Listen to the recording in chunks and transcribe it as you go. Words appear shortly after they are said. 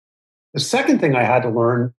The second thing I had to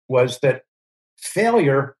learn was that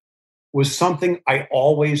failure was something I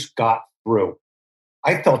always got through.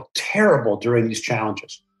 I felt terrible during these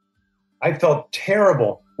challenges. I felt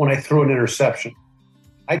terrible when I threw an interception.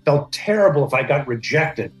 I felt terrible if I got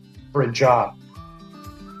rejected for a job.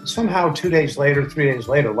 Somehow, 2 days later, 3 days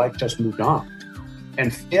later, life just moved on.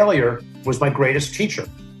 And failure was my greatest teacher.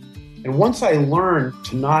 And once I learned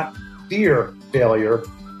to not fear failure,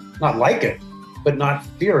 not like it, but not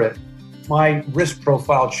fear it, my risk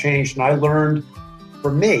profile changed. And I learned,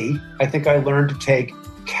 for me, I think I learned to take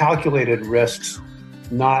calculated risks,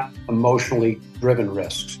 not emotionally driven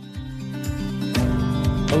risks.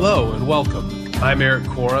 Hello and welcome. I'm Eric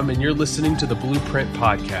Corum, and you're listening to the Blueprint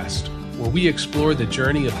Podcast, where we explore the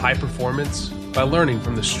journey of high performance by learning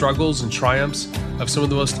from the struggles and triumphs of some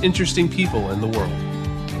of the most interesting people in the world.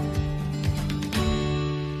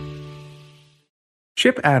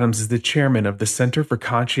 Chip Adams is the chairman of the Center for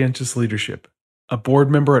Conscientious Leadership, a board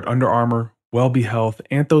member at Under Armour, WellBe Health,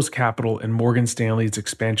 Anthos Capital, and Morgan Stanley's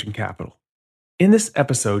Expansion Capital. In this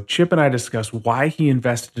episode, Chip and I discuss why he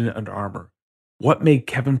invested in Under Armour, what made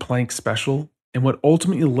Kevin Plank special, and what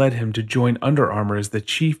ultimately led him to join Under Armour as the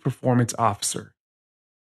Chief Performance Officer.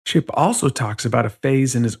 Chip also talks about a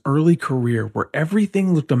phase in his early career where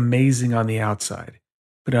everything looked amazing on the outside,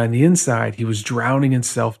 but on the inside he was drowning in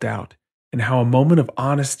self-doubt, and how a moment of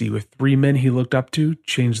honesty with three men he looked up to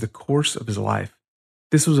changed the course of his life.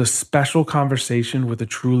 This was a special conversation with a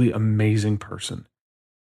truly amazing person.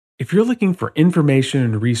 If you're looking for information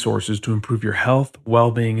and resources to improve your health,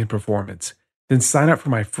 well-being, and performance, then sign up for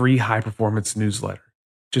my free high-performance newsletter.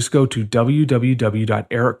 Just go to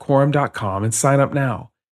www.ericcorum.com and sign up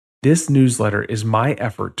now. This newsletter is my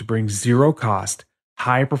effort to bring zero-cost,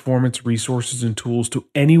 high-performance resources and tools to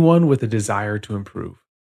anyone with a desire to improve.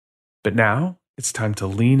 But now, it's time to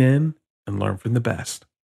lean in and learn from the best.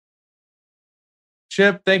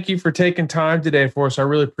 Chip, thank you for taking time today for us. I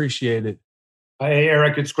really appreciate it. Hey,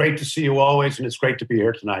 Eric, it's great to see you always, and it's great to be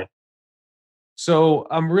here tonight. So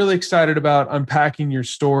I'm really excited about unpacking your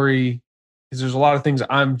story because there's a lot of things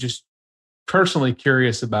I'm just personally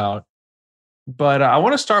curious about. But I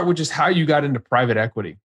want to start with just how you got into private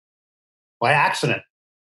equity. By accident.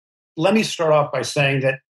 Let me start off by saying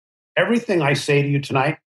that everything I say to you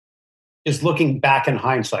tonight is looking back in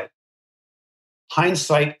hindsight.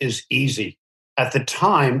 Hindsight is easy. At the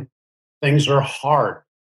time, things are hard.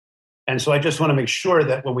 And so I just want to make sure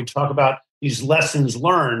that when we talk about these lessons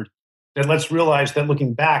learned, that let's realize that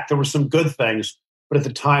looking back, there were some good things, but at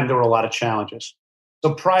the time, there were a lot of challenges.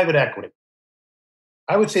 So private equity.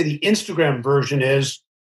 I would say the Instagram version is,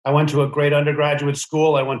 I went to a great undergraduate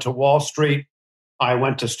school. I went to Wall Street. I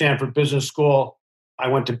went to Stanford Business School. I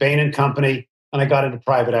went to Bain and Company, and I got into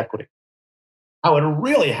private equity. How it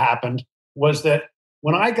really happened was that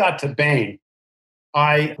when I got to Bain,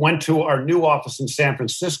 I went to our new office in San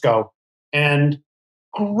Francisco, and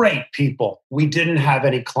great people. We didn't have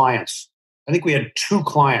any clients. I think we had 2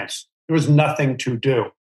 clients. There was nothing to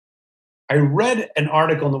do. I read an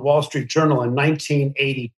article in the Wall Street Journal in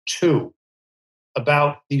 1982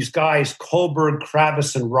 about these guys, Kohlberg,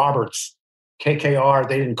 Kravis, and Roberts, KKR,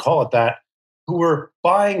 they didn't call it that, who were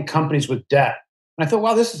buying companies with debt. And I thought,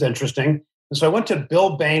 wow, this is interesting. And so I went to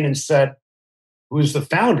Bill Bain and said, who was the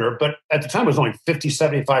founder, but at the time it was only 50,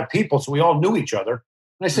 75 people, so we all knew each other.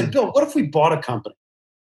 And I said, Bill, what if we bought a company?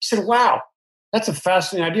 He said, wow, that's a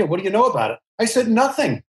fascinating idea. What do you know about it? I said,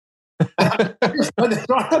 nothing. I just read this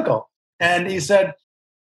article. And he said,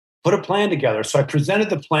 put a plan together. So I presented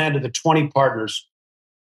the plan to the 20 partners.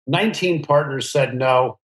 19 partners said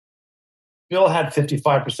no. Bill had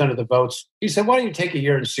 55% of the votes. He said, why don't you take a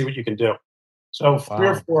year and see what you can do? So 3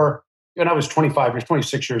 or 4, and I was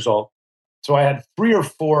 26 years old. So I had 3 or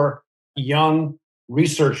 4 young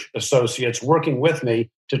research associates working with me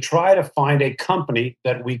to try to find a company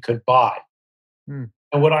that we could buy. And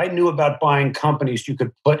what I knew about buying companies, you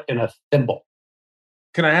could put in a thimble.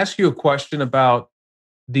 Can I ask you a question about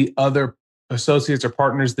the other associates or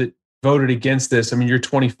partners that voted against this? I mean, you're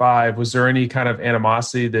 25. Was there any kind of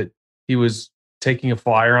animosity that he was taking a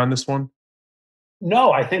flyer on this one?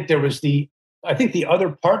 No, I think the other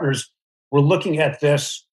partners were looking at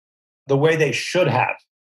this the way they should have,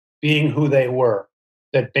 being who they were.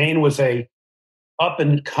 That Bain was a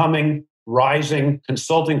up-and-coming, rising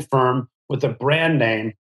consulting firm with a brand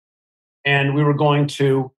name, and we were going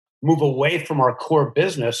to move away from our core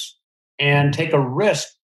business and take a risk.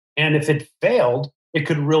 And if it failed, it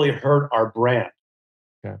could really hurt our brand.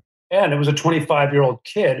 Yeah. And it was a 25-year-old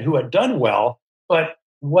kid who had done well, but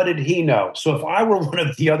what did he know? So if I were one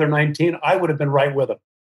of the other 19, I would have been right with him.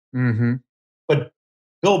 Mm-hmm. But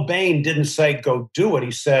Bill Bain didn't say, go do it.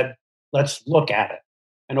 He said, Let's look at it.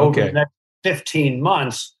 And over the Okay. next 15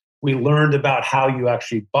 months, we learned about how you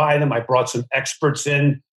actually buy them. I brought some experts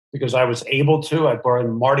in because I was able to. I brought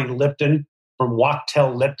in Marty Lipton from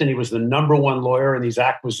Wachtell Lipton. He was the number one lawyer in these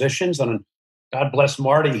acquisitions. And God bless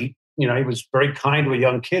Marty. He was very kind to a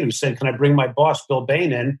young kid who said, "Can I bring my boss, Bill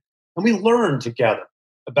Bain, in?" And we learned together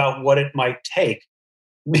about what it might take.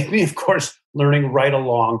 Maybe, of course, learning right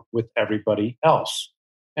along with everybody else.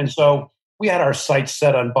 And so we had our sights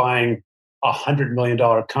set on buying $100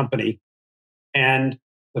 million company. And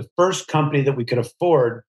the first company that we could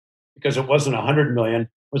afford, because it wasn't 100 million,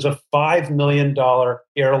 was a $5 million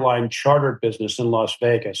airline charter business in Las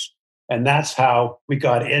Vegas. And that's how we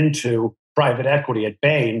got into private equity at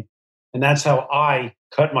Bain. And that's how I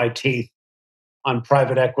cut my teeth on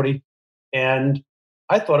private equity. And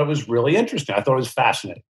I thought it was really interesting. I thought it was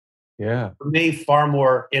fascinating. Yeah. For me, far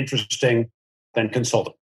more interesting than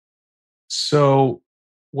consulting. So,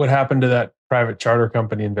 what happened to that private charter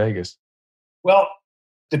company in Vegas? Well,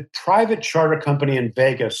 the private charter company in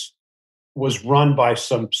Vegas was run by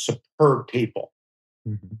some superb people.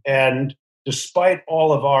 Mhm. And despite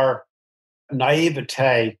all of our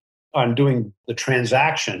naivete on doing the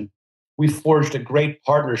transaction, we forged a great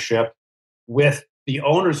partnership with the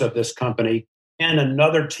owners of this company and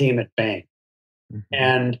another team at Bain. Mhm.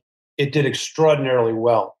 And it did extraordinarily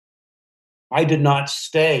well. I did not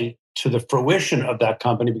stay to the fruition of that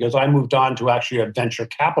company because I moved on to actually a venture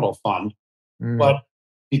capital fund. Mm. But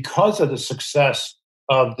because of the success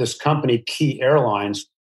of this company, Key Airlines,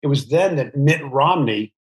 it was then that Mitt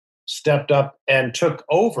Romney stepped up and took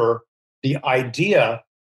over the idea,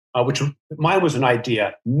 which mine was an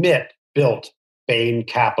idea. Mitt built Bain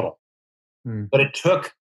Capital, Mm. but it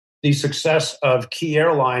took the success of Key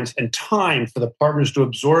Airlines and time for the partners to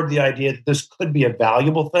absorb the idea that this could be a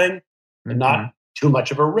valuable thing and not Mhm. too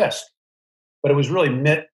much of a risk. But it was really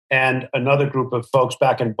Mitt and another group of folks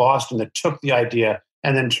back in Boston that took the idea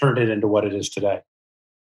and then turned it into what it is today.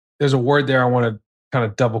 There's a word there I want to kind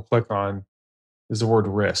of double click on is the word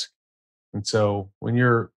risk. And so when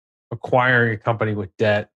you're acquiring a company with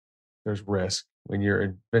debt, there's risk. When you're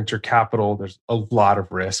in venture capital, there's a lot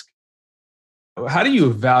of risk. How do you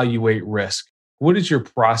evaluate risk? What is your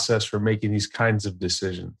process for making these kinds of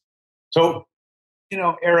decisions? So,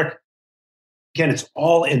 Eric, again, it's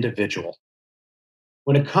all individual.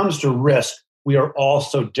 When it comes to risk, we are all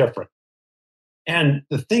so different. And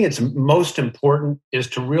the thing that's most important is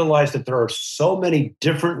to realize that there are so many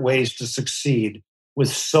different ways to succeed with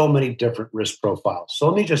so many different risk profiles. So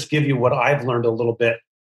let me just give you what I've learned a little bit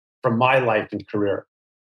from my life and career,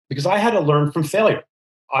 because I had to learn from failure.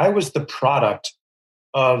 I was the product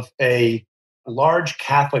of a large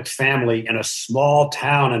Catholic family in a small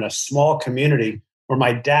town in a small community where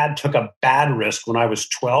my dad took a bad risk when I was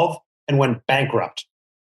 12 and went bankrupt.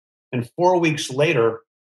 And 4 weeks later,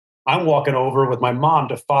 I'm walking over with my mom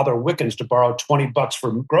to Father Wickens to borrow $20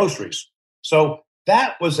 for groceries. So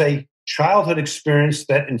that was a childhood experience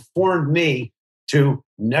that informed me to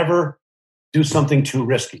never do something too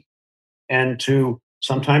risky and to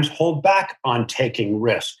sometimes hold back on taking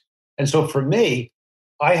risk. And so for me,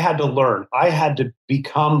 I had to learn, I had to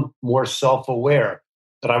become more self aware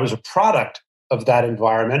that I was a product of that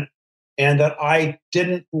environment and that I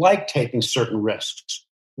didn't like taking certain risks.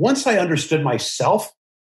 Once I understood myself,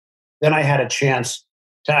 then I had a chance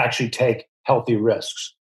to actually take healthy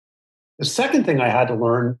risks. The second thing I had to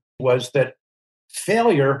learn was that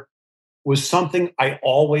failure was something I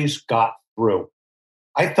always got through.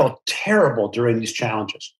 I felt terrible during these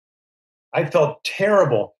challenges. I felt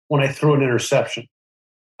terrible when I threw an interception.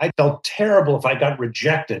 I felt terrible if I got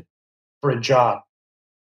rejected for a job.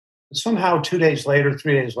 But somehow, 2 days later,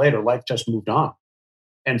 3 days later, life just moved on.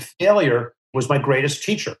 And failure was my greatest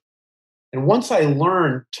teacher. And once I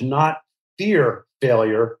learned to not fear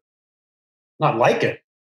failure, not like it,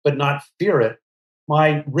 but not fear it,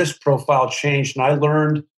 my risk profile changed. And I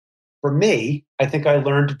learned, for me, I think I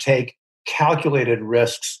learned to take calculated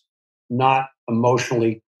risks, not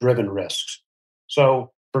emotionally driven risks.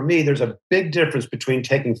 So for me, there's a big difference between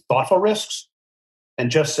taking thoughtful risks and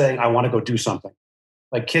just saying, I want to go do something.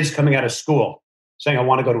 Like kids coming out of school saying, I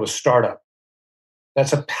want to go to a startup.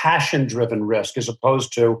 That's a passion driven risk as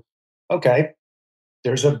opposed to, okay,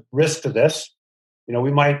 there's a risk to this.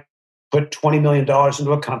 We might put $20 million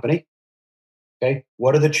into a company. Okay.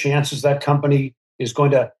 What are the chances that company is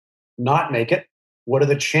going to not make it? What are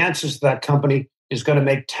the chances that company is going to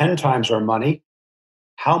make 10 times our money?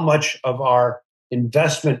 How much of our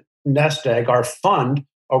investment nest egg, our fund,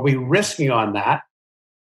 are we risking on that?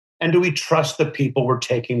 And do we trust the people we're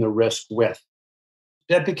taking the risk with?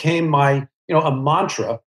 That became my, a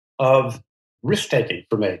mantra of risk taking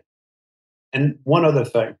for me. And one other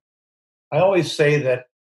thing, I always say that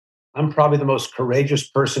I'm probably the most courageous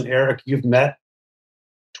person, Eric, you've met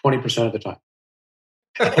 20% of the time.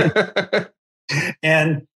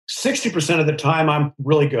 And 60% of the time, I'm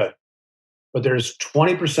really good. But there's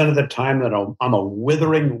 20% of the time that I'm a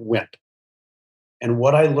withering wimp. And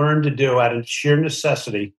what I learned to do out of sheer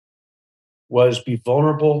necessity was be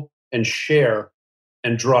vulnerable and share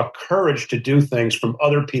and draw courage to do things from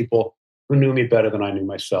other people who knew me better than I knew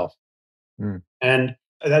myself. Mm. And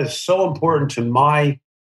that is so important to my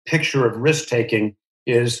picture of risk taking,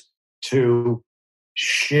 is to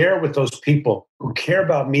share with those people who care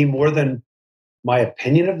about me more than my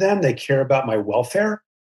opinion of them. They care about my welfare,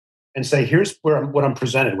 and say, here's what I'm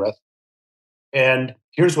presented with. And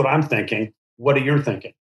here's what I'm thinking. What are you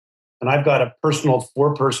thinking? And I've got a personal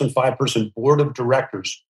 4-person, 5-person board of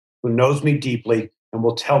directors who knows me deeply and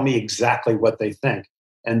will tell me exactly what they think.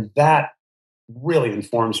 And that really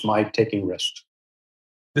informs my taking risks.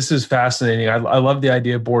 This is fascinating. I love the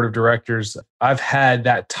idea of board of directors. I've had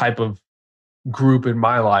that type of group in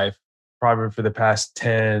my life, probably for the past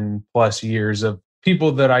 10 plus years, of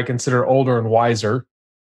people that I consider older and wiser.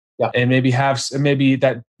 Yeah. And maybe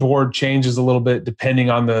that board changes a little bit depending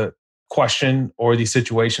on the question or the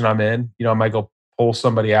situation I'm in. I might go pull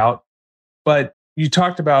somebody out. But you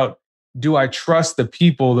talked about, do I trust the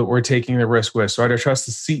people that we're taking the risk with? So do I trust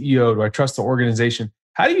the CEO? Do I trust the organization?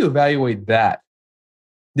 How do you evaluate that?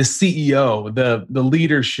 The CEO, the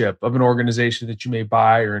leadership of an organization that you may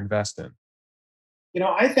buy or invest in?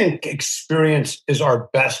 I think experience is our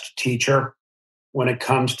best teacher when it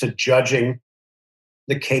comes to judging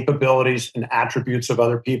the capabilities and attributes of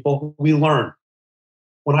other people. We learn.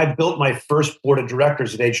 When I built my first board of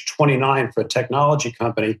directors at age 29 for a technology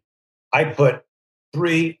company, I put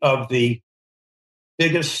 3 of the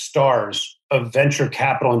biggest stars of venture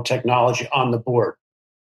capital and technology on the board.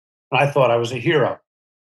 And I thought I was a hero.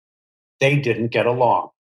 They didn't get along.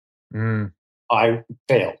 Mm. I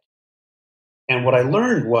failed. And what I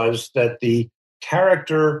learned was that the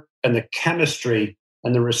character and the chemistry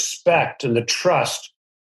and the respect and the trust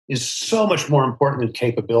is so much more important than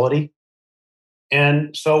capability.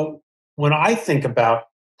 And so when I think about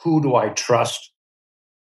who do I trust,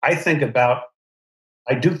 I do think about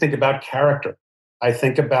character. I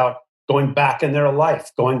think about going back in their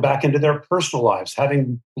life, going back into their personal lives,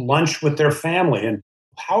 having lunch with their family. And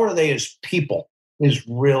how are they as people is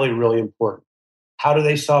really, really important. How do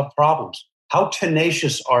they solve problems? How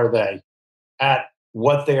tenacious are they at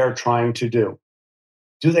what they are trying to do?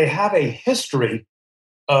 Do they have a history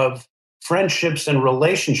of friendships and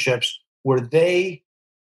relationships where they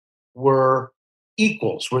were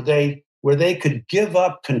equals, where they could give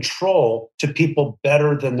up control to people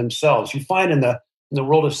better than themselves? You find in the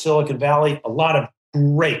world of Silicon Valley a lot of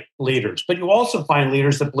great leaders, but you also find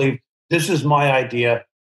leaders that believe, this is my idea,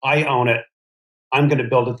 I own it, I'm going to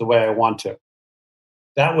build it the way I want to.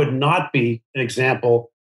 That would not be an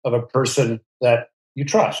example of a person that you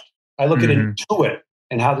trust. I look at Intuit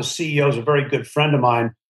and how the CEO is a very good friend of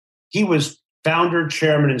mine. He was founder,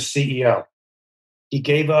 chairman, and CEO. He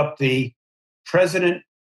gave up the president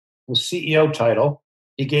and CEO title.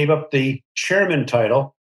 He gave up the chairman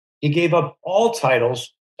title. He gave up all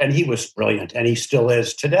titles, and he was brilliant, and he still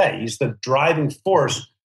is today. He's the driving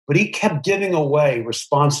force, but he kept giving away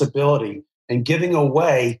responsibility and giving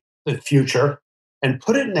away the future and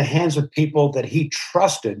put it in the hands of people that he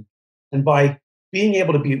trusted. And by being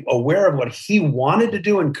able to be aware of what he wanted to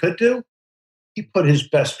do and could do, he put his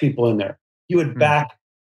best people in there. You would back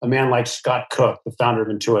a man like Scott Cook, the founder of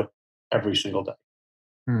Intuit, every single day.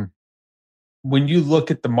 When you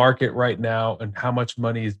look at the market right now and how much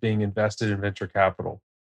money is being invested in venture capital,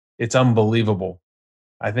 it's unbelievable.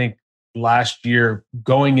 I think last year,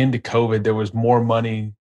 going into COVID, there was more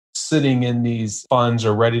money sitting in these funds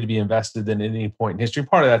or ready to be invested than at any point in history.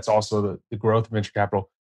 Part of that's also the growth of venture capital.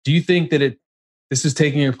 Do you think that this is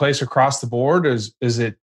taking your place across the board? Is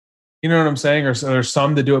it, you know what I'm saying? Or are there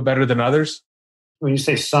some that do it better than others? When you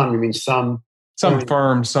say some, you mean some? Some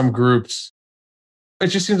firms, some groups. It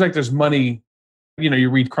just seems like there's money. You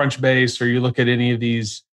read Crunchbase or you look at any of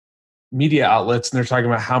these media outlets and they're talking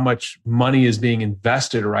about how much money is being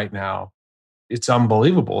invested right now. It's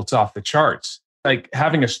unbelievable. It's off the charts. Like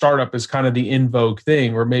having a startup is kind of the in vogue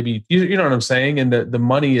thing, or maybe, you know what I'm saying? And the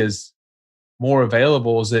money is more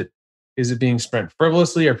available. Is it being spent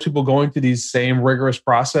frivolously? Are people going through these same rigorous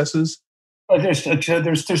processes? There's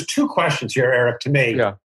 2 questions here, Eric, to me.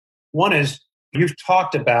 Yeah. One is, you've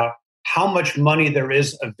talked about how much money there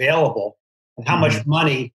is available and how much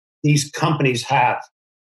money these companies have.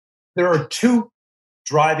 There are 2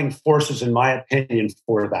 driving forces, in my opinion,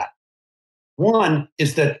 for that. One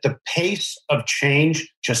is that the pace of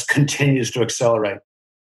change just continues to accelerate.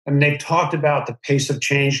 I mean, they've talked about the pace of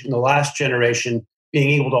change in the last generation being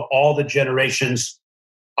equal to all the generations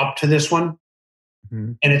up to this one,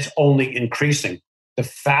 Mhm. and it's only increasing. The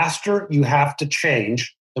faster you have to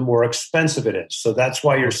change, the more expensive it is. So that's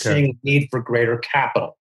why you're Okay. seeing a need for greater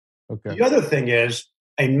capital. Okay. The other thing is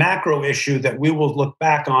a macro issue that we will look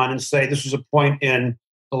back on and say this was a point in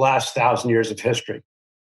the last 1,000 years of history.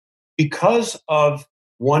 Because of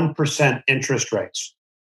 1% interest rates,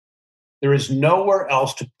 there is nowhere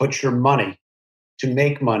else to put your money to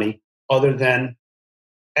make money other than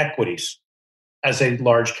equities as a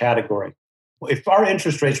large category. If our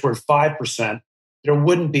interest rates were 5%, there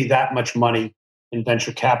wouldn't be that much money in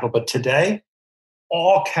venture capital. But today,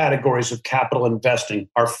 all categories of capital investing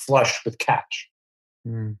are flush with cash.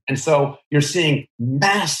 Mm. And so you're seeing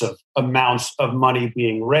massive amounts of money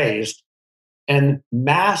being raised and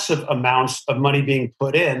massive amounts of money being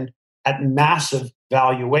put in at massive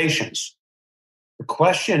valuations. The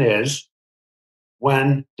question is,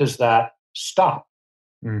 when does that stop?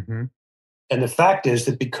 Hmm. And the fact is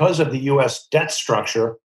that because of the US debt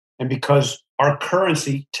structure and because our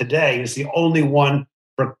currency today is the only one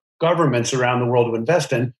for governments around the world to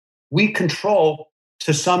invest in, we control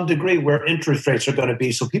to some degree where interest rates are going to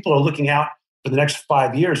be. So people are looking out for the next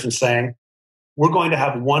 5 years and saying, we're going to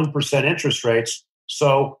have 1% interest rates.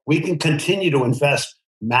 So we can continue to invest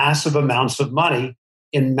massive amounts of money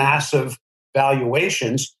in massive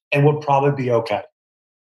valuations and we'll probably be okay.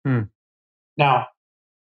 Hmm. Now,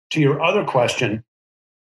 to your other question,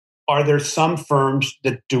 are there some firms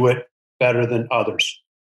that do it better than others?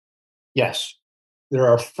 Yes. There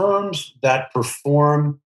are firms that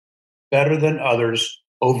perform better than others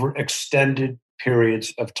over extended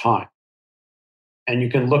periods of time. And you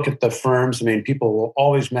can look at the firms. I mean, people will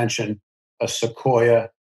always mention a Sequoia,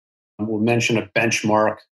 will mention a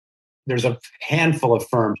Benchmark. There's a handful of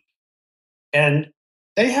firms, and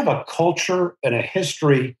they have a culture and a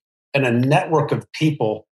history and a network of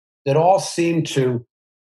people that all seem to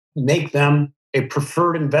make them a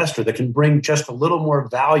preferred investor that can bring just a little more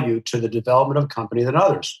value to the development of a company than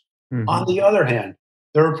others. On Hmm. the other hand,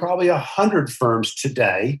 there are probably 100 firms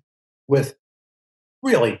today with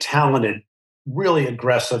really talented, really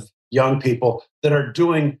aggressive young people that are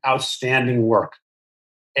doing outstanding work.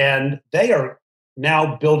 And they are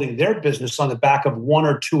now building their business on the back of one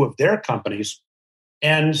or two of their companies.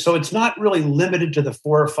 And so it's not really limited to the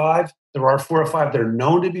four or five. There are four or five that are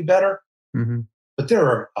known to be better, Hmm. but there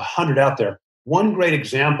are 100 out there. One great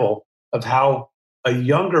example of how a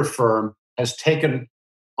younger firm has taken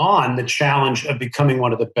on the challenge of becoming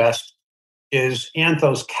one of the best is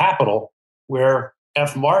Anthos Capital, where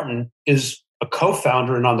F. Martin is a co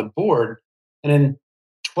founder and on the board. And in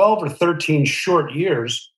 12 or 13 short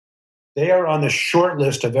years, they are on the short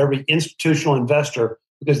list of every institutional investor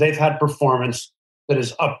because they've had performance that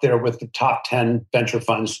is up there with the top 10 venture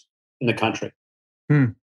funds in the country. Hmm.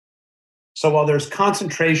 So while there's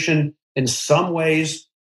concentration in some ways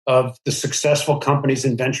of the successful companies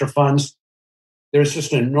in venture funds, there's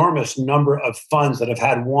just an enormous number of funds that have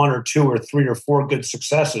had one or two or three or four good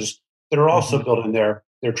successes that are also Hmm. building their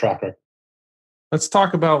track record. Let's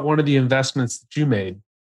talk about one of the investments that you made,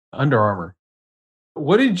 Under Armour.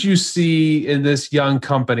 What did you see in this young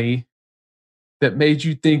company that made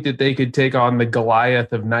you think that they could take on the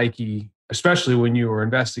Goliath of Nike, especially when you were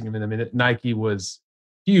investing in them? I mean, Nike was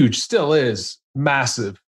huge, still is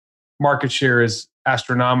massive. Market share is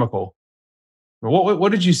astronomical.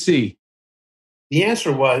 What did you see? The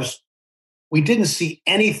answer was we didn't see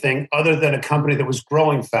anything other than a company that was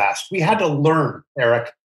growing fast. We had to learn,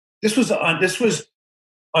 Eric. This was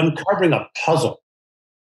uncovering a puzzle.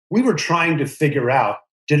 We were trying to figure out,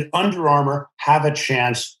 did Under Armour have a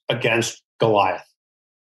chance against Goliath?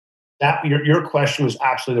 That your question was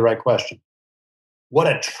absolutely the right question. What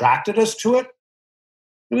attracted us to it?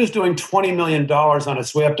 It was doing $20 million on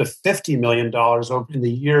its way up to $50 million over in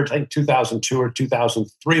the year, I think 2002 or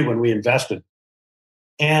 2003 when we invested.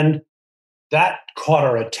 And that caught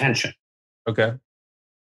our attention. Okay.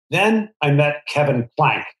 Then I met Kevin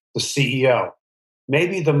Plank, the CEO,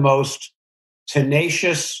 maybe the most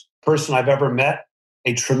tenacious person I've ever met,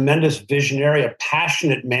 a tremendous visionary, a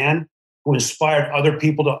passionate man who inspired other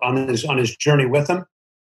people on his journey with him.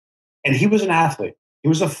 And he was an athlete. He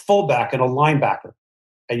was a fullback and a linebacker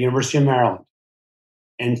at University of Maryland.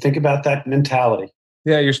 And think about that mentality.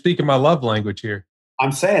 Yeah, you're speaking my love language here.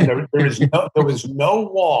 I'm saying there was no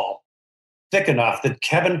wall thick enough that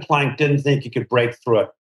Kevin Plank didn't think he could break through it.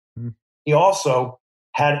 Mhm. He also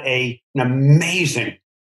had an amazing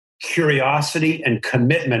curiosity and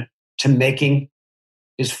commitment to making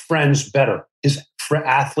his friends better, his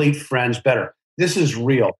athlete friends better. This is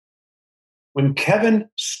real. When Kevin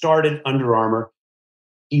started Under Armour,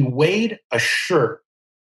 he weighed a shirt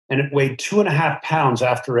and it weighed 2.5 pounds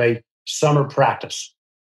after a summer practice.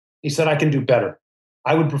 He said, I can do better.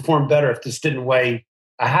 I would perform better if this didn't weigh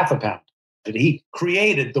a half a pound. And he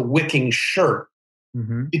created the wicking shirt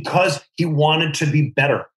because he wanted to be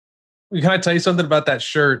better. Can I tell you something about that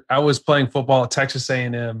shirt? I was playing football at Texas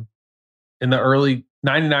A&M in the early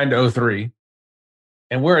 99 to 03.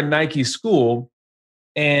 And we're a Nike school.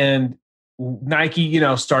 And Nike,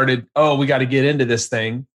 started, we got to get into this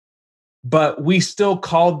thing. But we still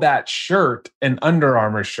called that shirt an Under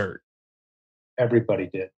Armour shirt. Everybody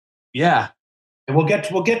did. Yeah. And we'll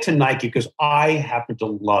get to Nike because I happen to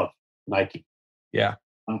love Nike. Yeah.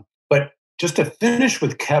 But just to finish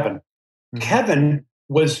with Kevin, Kevin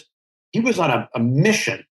was on a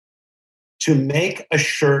mission to make a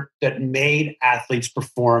shirt that made athletes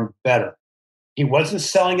perform better. He wasn't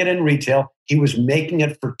selling it in retail. He was making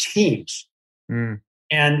it for teams.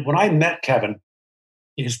 And when I met Kevin,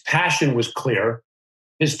 his passion was clear.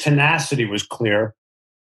 His tenacity was clear.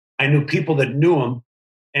 I knew people that knew him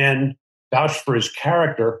and vouched for his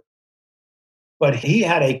character. But he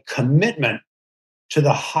had a commitment to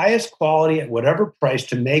the highest quality at whatever price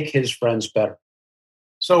to make his friends better.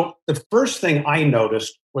 So the first thing I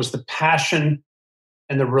noticed was the passion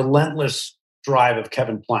and the relentless drive of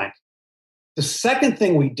Kevin Plank. The second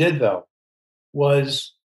thing we did, though,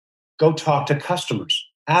 was go talk to customers,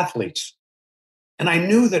 athletes. And I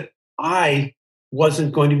knew that I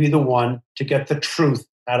wasn't going to be the one to get the truth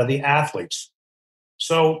out of the athletes.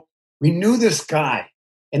 So we knew this guy,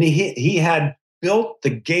 and he had built the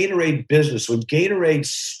Gatorade business. When Gatorade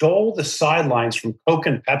stole the sidelines from Coke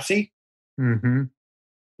and Pepsi,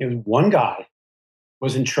 it was one guy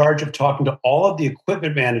was in charge of talking to all of the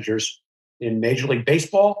equipment managers in Major League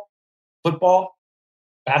Baseball, football,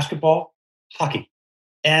 basketball, hockey,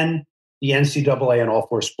 and the NCAA and all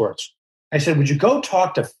four sports. I said, would you go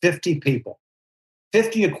talk to 50 people,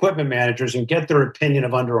 50 equipment managers, and get their opinion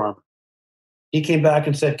of Under Armour? He came back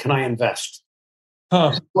and said, can I invest?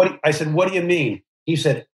 I said, what do you mean? He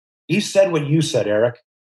said what you said, Eric.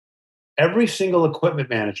 Every single equipment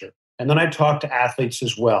manager, and then I talked to athletes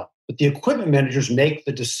as well, but the equipment managers make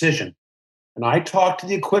the decision. And I talked to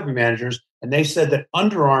the equipment managers, and they said that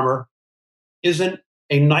Under Armour isn't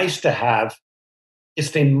a nice to have,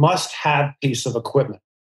 it's a must have piece of equipment.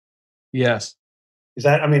 Yes. Is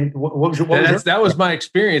that, that was my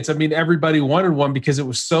experience. I mean, everybody wanted one because it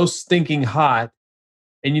was so stinking hot.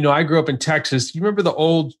 And, I grew up in Texas. You remember the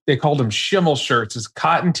old, they called them shimmel shirts. It's a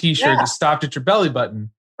cotton t-shirt that stopped at your belly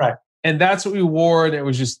button. Right. And that's what we wore. And it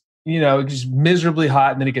was just, just miserably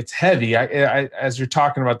hot. And then it gets heavy. I as you're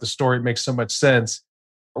talking about the story, it makes so much sense.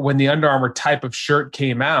 When the Under Armour type of shirt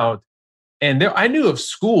came out, and I knew of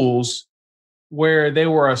schools where they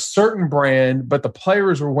were a certain brand, but the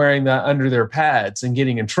players were wearing that under their pads and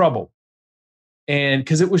getting in trouble. And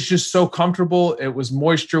because it was just so comfortable, it was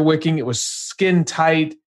moisture wicking, it was skin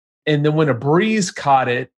tight. And then when a breeze caught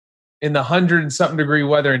it in the 100 and something degree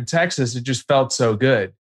weather in Texas, it just felt so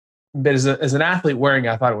good. But as an athlete wearing it,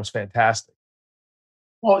 I thought it was fantastic.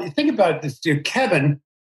 Well, you think about this, dude. Kevin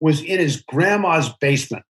was in his grandma's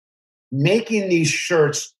basement making these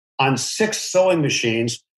shirts on 6 sewing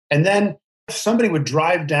machines. And then somebody would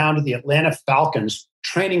drive down to the Atlanta Falcons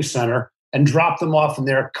training center and drop them off in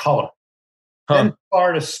their color. Then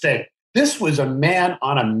Florida State. This was a man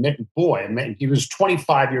on a boy. He was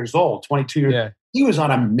 25 years old, 22 years old. He was on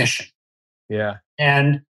a mission. Yeah.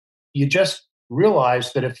 And you just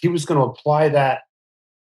realized that if he was going to apply that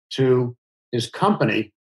to his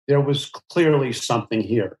company, there was clearly something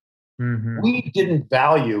here. We didn't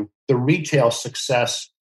value the retail success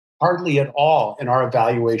hardly at all in our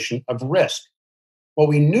evaluation of risk. What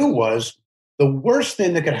we knew was the worst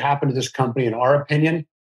thing that could happen to this company, in our opinion,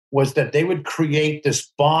 was that they would create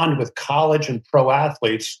this bond with college and pro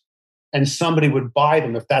athletes and somebody would buy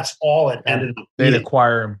them if that's all it ended up being. They'd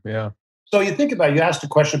acquire them, yeah. So you think about it, you asked a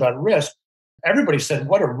question about risk. Everybody said,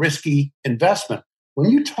 what a risky investment. When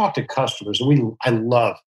you talk to customers, and I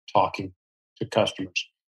love talking to customers,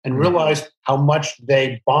 and realize how much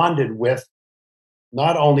they bonded with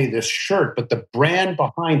not only this shirt, but the brand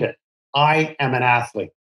behind it. I am an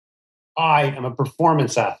athlete. I am a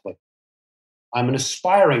performance athlete. I'm an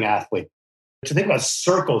aspiring athlete. To think about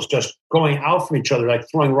circles just going out from each other, like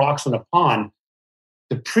throwing rocks in a pond,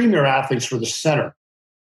 the premier athletes were the center.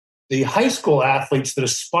 The high school athletes that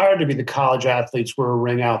aspired to be the college athletes were a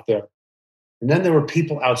ring out there. And then there were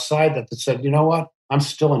people outside that said, you know what? I'm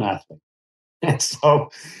still an athlete. And so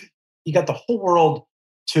you got the whole world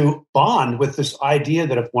to bond with this idea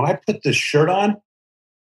that if when I put this shirt on,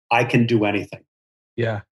 I can do anything.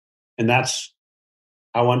 Yeah. And that's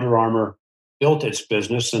how Under Armour built its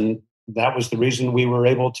business. And that was the reason we were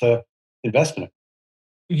able to invest in it.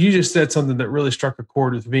 You just said something that really struck a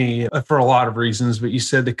chord with me for a lot of reasons, but you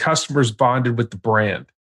said the customers bonded with the brand.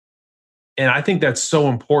 And I think that's so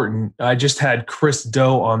important. I just had Chris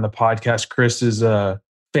Doe on the podcast. Chris is a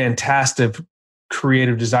fantastic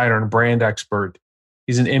creative designer and brand expert.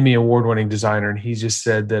 He's an Emmy award-winning designer. And he just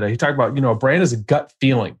said that he talked about, a brand is a gut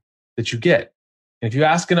feeling that you get. And if you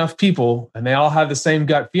ask enough people and they all have the same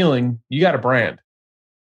gut feeling, you got a brand.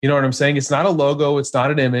 You know what I'm saying? It's not a logo. It's not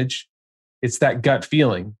an image. It's that gut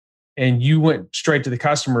feeling. And you went straight to the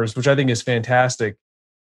customers, which I think is fantastic.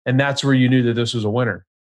 And that's where you knew that this was a winner.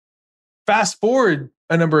 Fast forward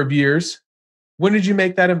a number of years. When did you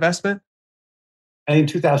make that investment? In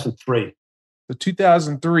 2003. So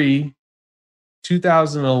 2003,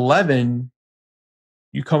 2011,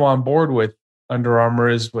 you come on board with Under Armour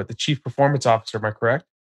as the chief performance officer. Am I correct?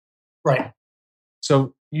 Right.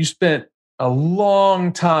 So you spent a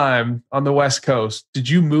long time on the West Coast. Did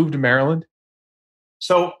you move to Maryland?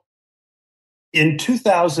 So in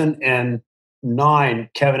 2009,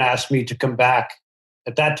 Kevin asked me to come back.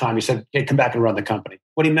 At that time, he said, hey, come back and run the company.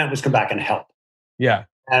 What he meant was come back and help. Yeah.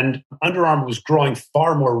 And Under Armour was growing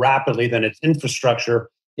far more rapidly than its infrastructure.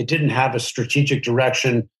 It didn't have a strategic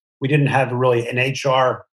direction. We didn't have really an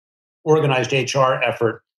organized HR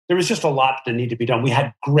effort. There was just a lot that needed to be done. We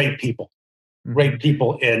had great people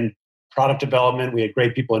in product development. We had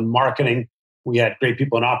great people in marketing. We had great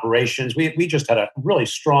people in operations. We just had a really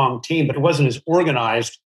strong team, but it wasn't as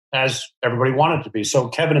organized as everybody wanted it to be. So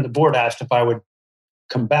Kevin and the board asked if I would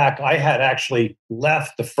come back. I had actually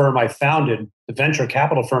left the firm I founded, the venture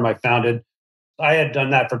capital firm I founded. I had done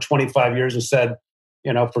that for 25 years and said,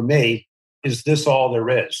 for me, is this all there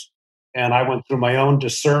is? And I went through my own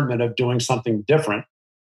discernment of doing something different.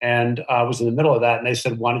 And I was in the middle of that. And they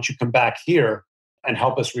said, why don't you come back here and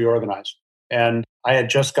help us reorganize? And I had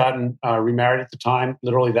just gotten remarried at the time,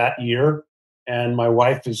 literally that year. And my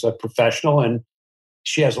wife is a professional and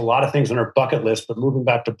she has a lot of things on her bucket list, but moving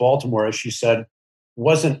back to Baltimore, as she said,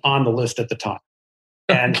 wasn't on the list at the time.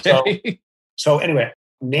 And so anyway,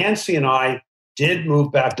 Nancy and I did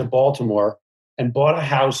move back to Baltimore and bought a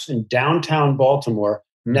house in downtown Baltimore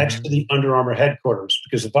next to the Under Armour headquarters.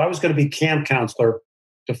 Because if I was going to be camp counselor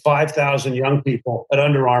to 5,000 young people at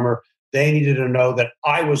Under Armour, they needed to know that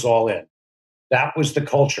I was all in. That was the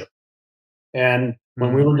culture. And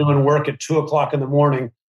when we were doing work at 2:00 in the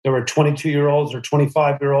morning, there were 22-year-olds or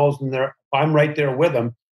 25-year-olds, and I'm right there with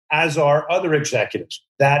them, as are other executives.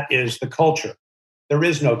 That is the culture. There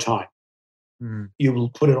is no time. You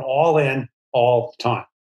put it all in all the time.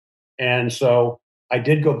 And so I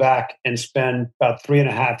did go back and spend about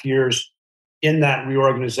 3.5 years in that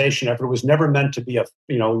reorganization effort. It was never meant to be a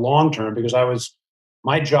long term, because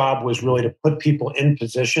my job was really to put people in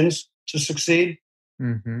positions to succeed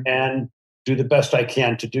and do the best I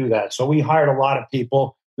can to do that. So we hired a lot of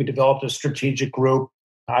people. We developed a strategic group.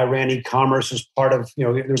 I ran e-commerce as part of,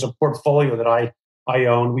 there's a portfolio that I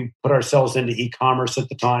own. We put ourselves into e-commerce at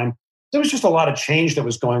the time. There was just a lot of change that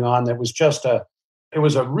was going on. That was it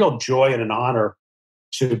was a real joy and an honor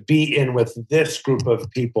to be in with this group of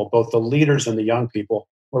people. Both the leaders and the young people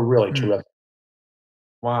were really terrific.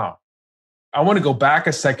 Wow. I want to go back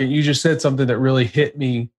a second. You just said something that really hit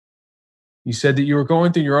me. You said that you were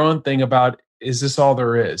going through your own thing about, is this all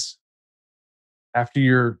there is? After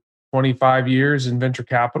your 25 years in venture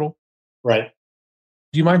capital? Right.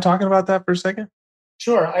 Do you mind talking about that for a second?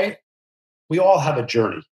 Sure. We all have a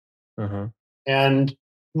journey. And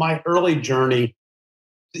my early journey,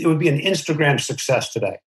 it would be an Instagram success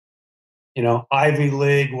today. Ivy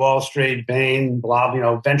League, Wall Street, Bain, blah,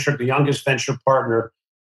 the youngest venture partner.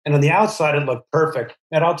 And on the outside, it looked perfect.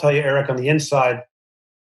 And I'll tell you, Eric, on the inside,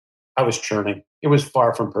 I was churning. It was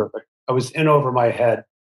far from perfect. I was in over my head.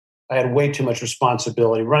 I had way too much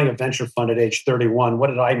responsibility. Running a venture fund at age 31, what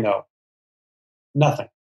did I know? Nothing.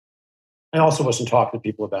 I also wasn't talking to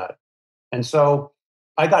people about it. And so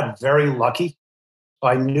I got very lucky.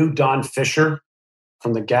 I knew Don Fisher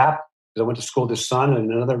from The Gap, because I went to school with his son,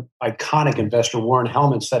 and another iconic investor, Warren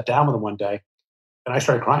Hellman, sat down with him one day, and I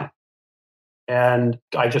started crying. And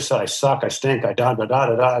I just said, I suck, I stink, I da da da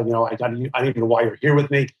da da. I don't even know why you're here with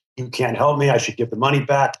me. You can't help me. I should give the money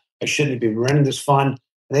back. I shouldn't be running this fund.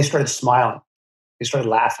 And they started smiling. They started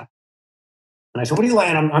laughing. And I said, what are you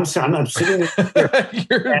laughing? I'm sitting there.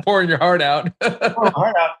 You're pouring your heart out.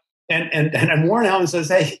 And Warren Hellman says,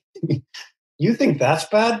 hey, you think that's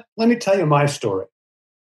bad? Let me tell you my story.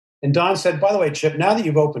 And Don said, by the way, Chip, now that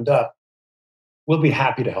you've opened up, We'll be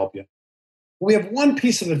happy to help you. We have one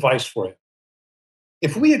piece of advice for you.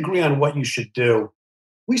 If we agree on what you should do,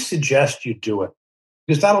 we suggest you do it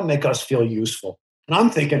because that'll make us feel useful. And I'm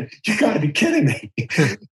thinking, you got to be kidding me.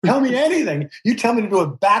 Tell me anything. You tell me to do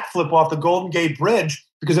a backflip off the Golden Gate Bridge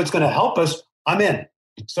because it's going to help us. I'm in.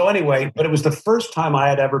 So anyway, but it was the first time I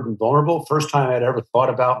had ever been vulnerable. First time I had ever thought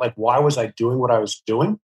about like, why was I doing what I was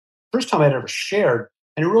doing? First time I'd ever shared.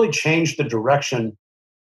 And it really changed the direction.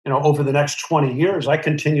 Over the next 20 years, I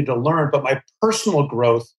continued to learn, but my personal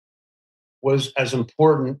growth was as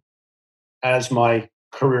important as my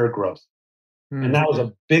career growth. And that was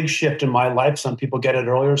a big shift in my life. Some people get it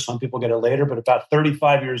earlier, some people get it later. But about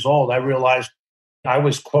 35 years old, I realized I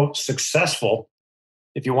was, quote, successful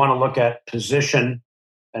if you want to look at position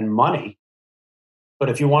and money. But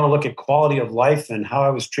if you want to look at quality of life and how I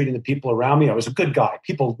was treating the people around me, I was a good guy.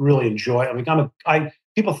 People really enjoy. I mean,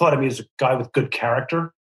 people thought of me as a guy with good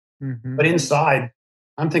character. Mm-hmm. But inside,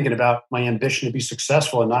 I'm thinking about my ambition to be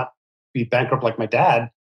successful and not be bankrupt like my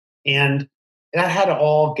dad. And that had to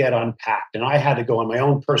all get unpacked. And I had to go on my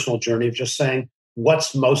own personal journey of just saying,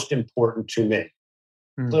 what's most important to me?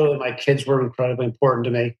 Clearly, my kids were incredibly important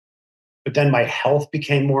to me. But then my health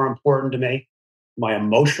became more important to me. My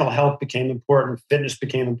emotional health became important. Fitness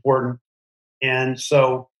became important. And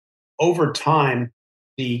so over time,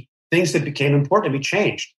 the things that became important to me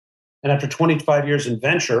changed. And after 25 years in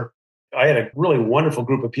venture, I had a really wonderful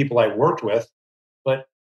group of people I worked with, but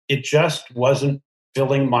it just wasn't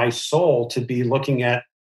filling my soul to be looking at,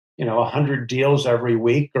 100 deals every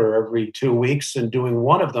week or every 2 weeks and doing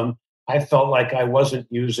one of them. I felt like I wasn't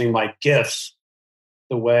using my gifts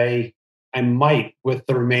the way I might with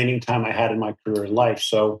the remaining time I had in my career and life.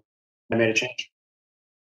 So I made a change.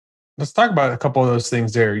 Let's talk about a couple of those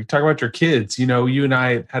things there. You talk about your kids. You and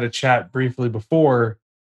I had a chat briefly before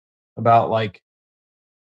about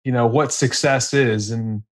what success is.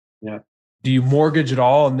 And Yeah. do you mortgage it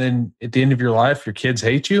all? And then at the end of your life, your kids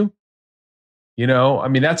hate you? I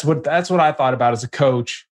mean, that's what I thought about as a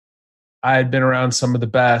coach. I had been around some of the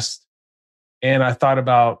best. And I thought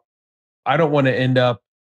about, I don't want to end up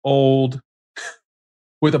old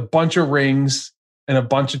with a bunch of rings and a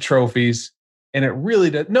bunch of trophies. And it really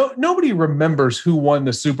does. Nobody remembers who won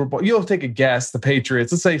the Super Bowl. You'll take a guess. The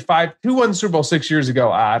Patriots. Let's say who won the Super Bowl 6 years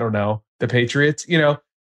ago? I don't know. The Patriots,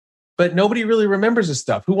 but nobody really remembers this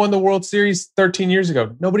stuff. Who won the World Series 13 years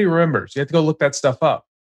ago? Nobody remembers. You have to go look that stuff up.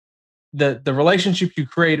 The relationships you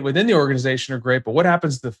create within the organization are great, but what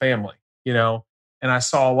happens to the family? And I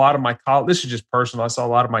saw a lot of my colleagues, this is just personal. I saw a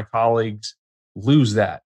lot of my colleagues lose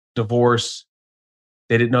that. Divorce.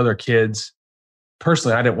 They didn't know their kids.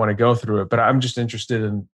 Personally, I didn't want to go through it, but I'm just interested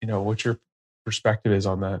in, what your perspective is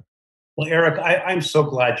on that. Well, Eric, I'm so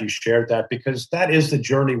glad you shared that because that is the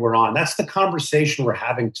journey we're on. That's the conversation we're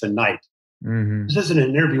having tonight. Mm-hmm. This isn't an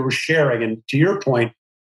interview we're sharing. And to your point,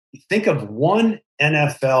 think of one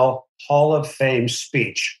NFL Hall of Fame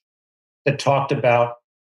speech that talked about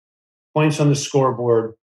points on the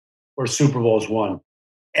scoreboard or Super Bowls won.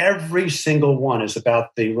 Every single one is about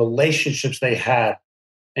the relationships they had.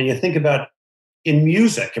 And you think about in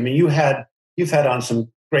music, I mean, you've had on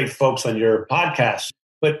some great folks on your podcast,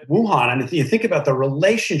 but Wuhan, I mean, you think about the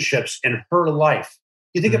relationships in her life.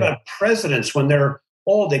 You think about presidents when they're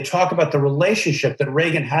old, they talk about the relationship that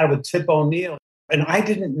Reagan had with Tip O'Neill. And I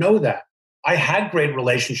didn't know that. I had great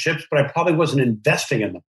relationships, but I probably wasn't investing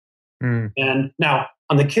in them. And now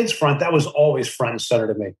on the kids front, that was always front and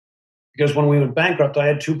center to me. Because when we went bankrupt, I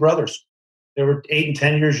had two brothers. They were 8 and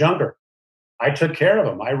 10 years younger. I took care of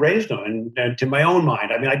them. I raised them and to my own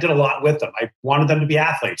mind. I mean, I did a lot with them. I wanted them to be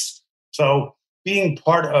athletes. So being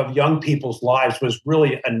part of young people's lives was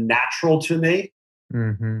really a natural to me.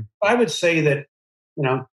 Mm-hmm. I would say that,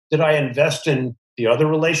 did I invest in the other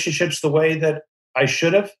relationships the way that I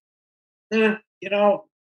should have? I don't know.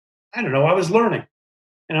 I was learning.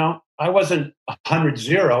 I wasn't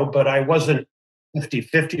 100-0, but I wasn't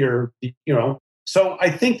 50-50 or, So I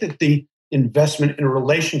think that the investment in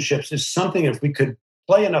relationships is something if we could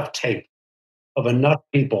play enough tape of enough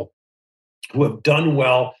people who have done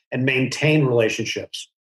well and maintain relationships,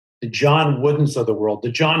 the John Woodens of the world,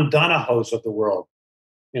 the John Donahos of the world,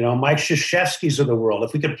 Mike Krzyzewski's of the world,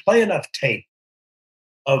 if we could play enough tape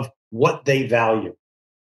of what they value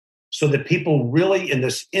so that people really in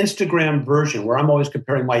this Instagram version where I'm always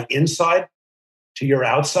comparing my inside to your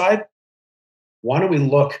outside, why don't we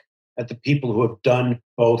look at the people who have done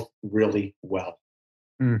both really well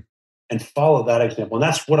and follow that example? And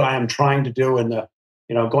that's what I am trying to do. And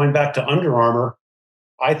going back to Under Armour,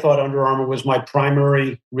 I thought Under Armour was my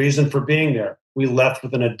primary reason for being there. We left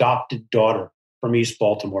with an adopted daughter from East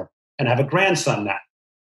Baltimore and have a grandson now.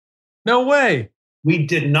 No way. We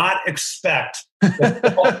did not expect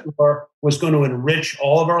that Baltimore was going to enrich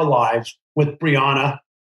all of our lives with Brianna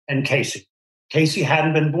and Casey. Casey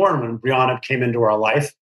hadn't been born when Brianna came into our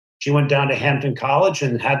life. She went down to Hampton College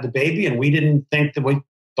and had the baby, and we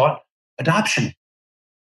thought adoption.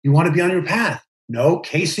 You want to be on your path. No,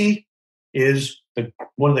 Casey is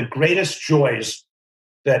one of the greatest joys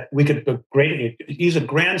that we could. He's a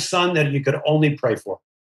grandson that you could only pray for.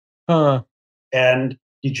 And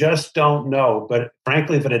you just don't know. But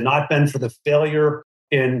frankly, if it had not been for the failure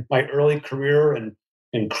in my early career and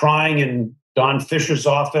crying in Don Fisher's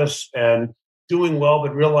office and doing well,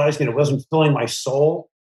 but realizing it wasn't filling my soul,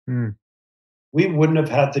 we wouldn't have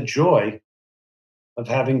had the joy of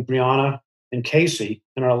having Brianna and Casey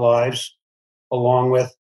in our lives, along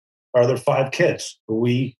with our other 5 kids who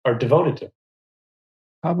we are devoted to.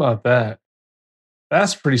 How about that?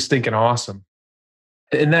 That's pretty stinking awesome.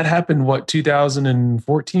 And that happened, what,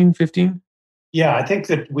 2014, 15? Yeah, I think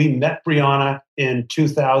that we met Brianna in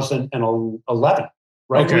 2011,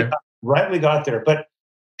 right? Okay. Right when we got there. But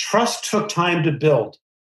trust took time to build.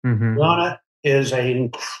 Brianna is an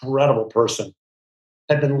incredible person.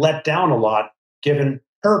 Had been let down a lot given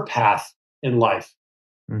her path in life.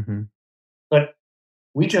 But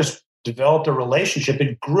we just developed a relationship.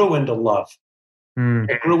 It grew into love.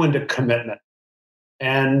 It grew into commitment.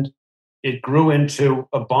 And it grew into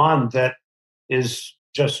a bond that is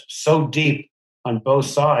just so deep on both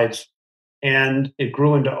sides. And it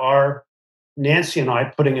grew into Nancy and I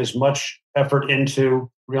putting as much effort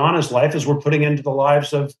into Brianna's life as we're putting into the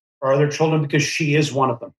lives of our other children, because she is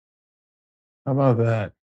one of them. How about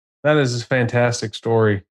that? That is a fantastic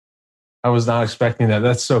story. I was not expecting that.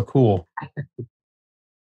 That's so cool.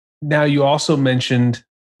 Now, you also mentioned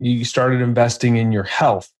you started investing in your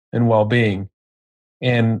health and well-being.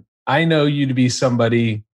 And I know you to be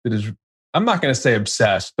somebody that is, I'm not going to say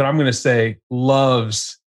obsessed, but I'm going to say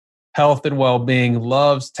loves health and well-being,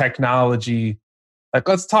 loves technology. Like,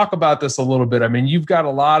 let's talk about this a little bit. I mean, you've got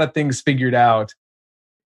a lot of things figured out.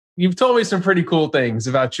 You've told me some pretty cool things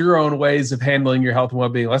about your own ways of handling your health and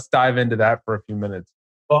well-being. Let's dive into that for a few minutes.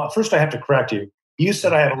 Well, first I have to correct you. You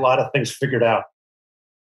said I have a lot of things figured out.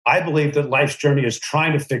 I believe that life's journey is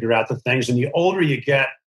trying to figure out the things, and the older you get,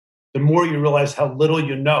 the more you realize how little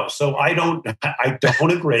you know. So I don't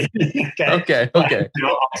agree. Okay.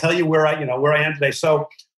 I'll tell you where I am today. So,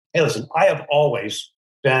 hey, listen, I have always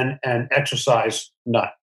been an exercise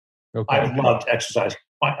nut. Okay. I've loved exercise.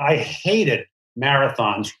 I hated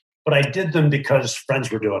marathons, but I did them because friends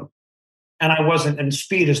were doing them. And I wasn't, and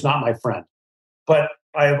speed is not my friend. But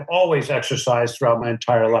I have always exercised throughout my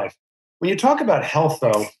entire life. When you talk about health,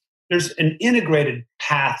 though, there's an integrated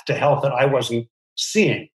path to health that I wasn't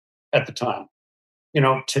seeing at the time.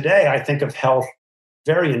 Today I think of health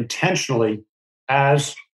very intentionally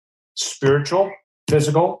as spiritual,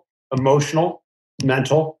 physical, emotional,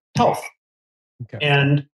 mental health. Okay.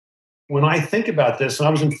 And when I think about this, and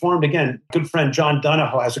I was informed, again, good friend John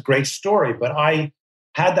Donahoe has a great story, but I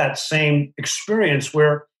had that same experience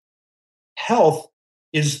where health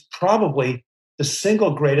is probably the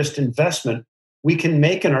single greatest investment we can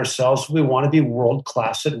make in ourselves if we want to be world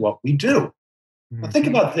class at what we do. Now, think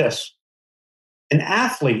about this. An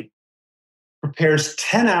athlete prepares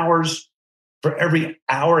 10 hours for every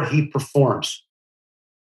hour he performs.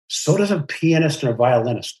 So does a pianist and a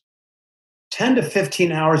violinist. 10 to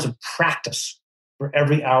 15 hours of practice for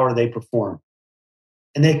every hour they perform.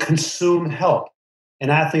 And they consume help. An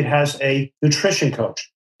athlete has a nutrition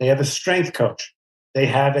coach. They have a strength coach. They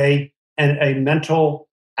have a mental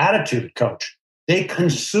attitude coach. They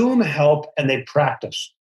consume help and they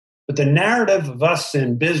practice. But the narrative of us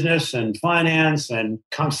in business and finance and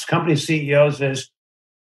company CEOs is,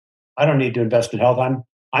 I don't need to invest in health.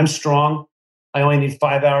 I'm strong. I only need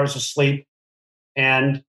 5 hours of sleep.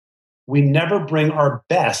 And we never bring our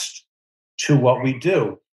best to what we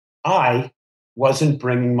do. I wasn't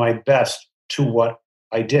bringing my best to what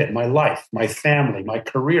I did, my life, my family, my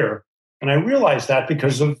career. And I realized that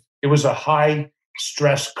because it was a high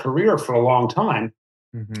stress career for a long time.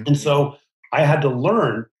 And so I had to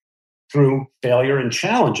learn through failure and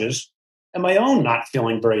challenges and my own not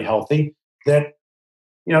feeling very healthy that,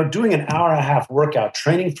 doing an hour and a half workout,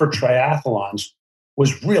 training for triathlons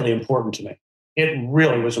was really important to me. It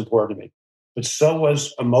really was important to me. But so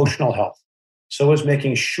was emotional health. So was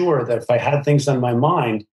making sure that if I had things on my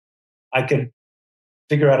mind, I could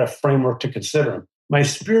figure out a framework to consider them. My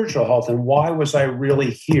spiritual health and why was I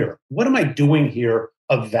really here? What am I doing here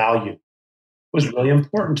of value was really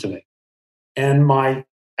important to me. And my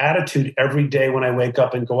attitude every day when I wake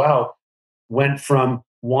up and go out went from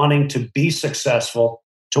wanting to be successful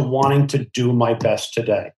to wanting to do my best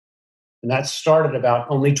today. And that started about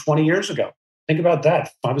only 20 years ago. Think about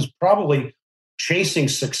that. I was probably chasing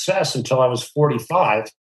success until I was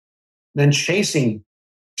 45, then chasing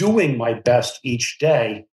doing my best each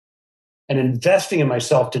day and investing in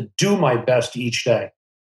myself to do my best each day.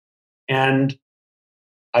 And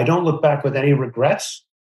I don't look back with any regrets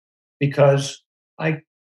because I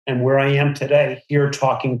am where I am today, here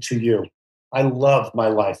talking to you. I love my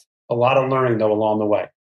life. A lot of learning, though, along the way.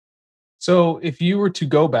 So if you were to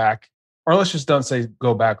go back, or let's just don't say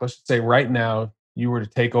go back, let's just say right now you were to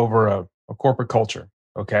take over a corporate culture,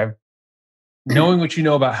 okay? Knowing what you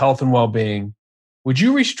know about health and well-being, would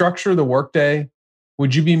you restructure the workday?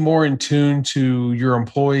 Would you be more in tune to your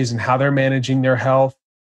employees and how they're managing their health?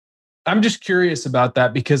 I'm just curious about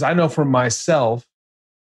that because I know for myself,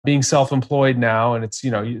 being self-employed now, and it's,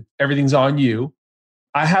 everything's on you.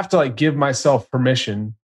 I have to like give myself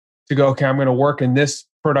permission to go, okay, I'm going to work in this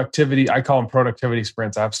productivity. I call them productivity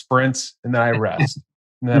sprints. I have sprints and then I rest.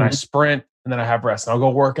 And then I Mhm. sprint and then I have rest. And I'll go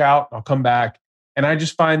work out, I'll come back. And I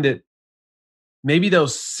just find that maybe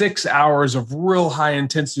those 6 hours of real high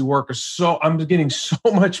intensity work I'm getting so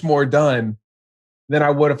much more done than I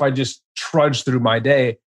would if I just trudged through my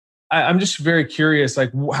day. I'm just very curious,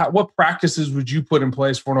 like what practices would you put in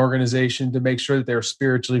place for an organization to make sure that they're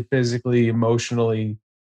spiritually, physically, emotionally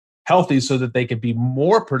healthy so that they could be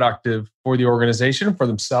more productive for the organization, for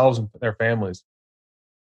themselves and for their families?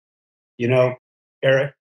 You know,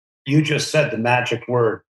 Eric, you just said the magic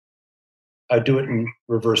word. I do it in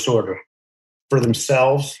reverse order for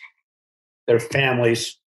themselves, their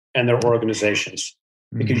families, and their organizations.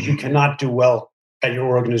 Because Mm, you cannot do well at your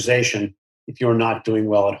organization if you're not doing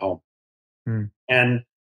well at home. mm, And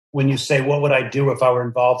when you say, what would I do if I were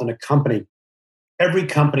involved in a company? Every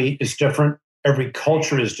company is different, every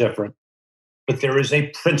culture is different, but there is a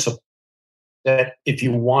principle that if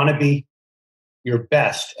you want to be your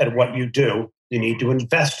best at what you do, you need to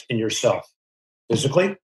invest in yourself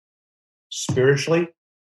physically, spiritually,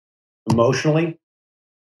 emotionally,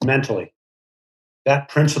 mentally. That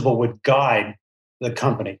principle would guide the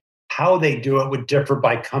company. How they do it would differ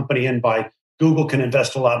by company and by Google can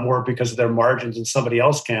invest a lot more because of their margins than somebody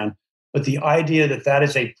else can. But the idea that that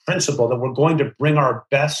is a principle that we're going to bring our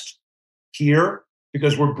best here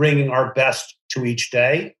because we're bringing our best to each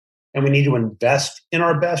day and we need to invest in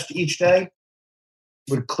our best each day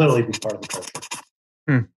would clearly be part of the culture.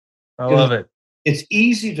 mm. I Because love it. it's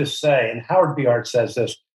easy to say, and Howard B. Hart says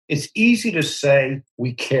this, it's easy to say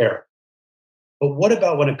we care. But what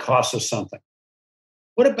about when it costs us something?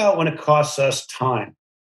 What about when it costs us time?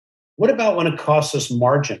 What about when it costs us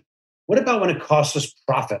margin? What about when it costs us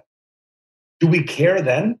profit? Do we care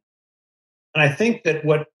then? And I think that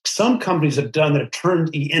what some companies have done that have turned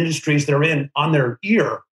the industries they're in on their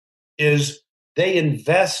ear is they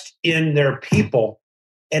invest in their people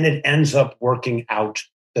and it ends up working out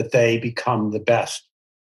that they become the best.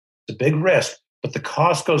 It's a big risk, but the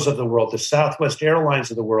Costco's of the world, the Southwest Airlines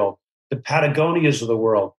of the world, the Patagonias of the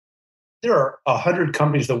world, there are 100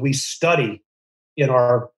 companies that we study in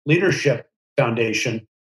our leadership foundation,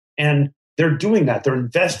 and they're doing that. They're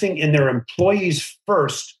investing in their employees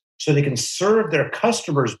first so they can serve their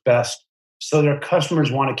customers best so their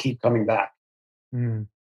customers want to keep coming back. Mm.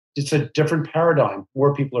 It's a different paradigm.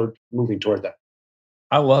 More people are moving toward that.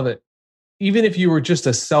 I love it. Even if you were just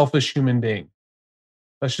a selfish human being,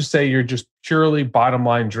 let's just say you're just purely bottom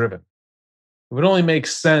line driven. It would only make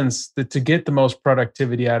sense that to get the most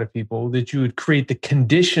productivity out of people, that you would create the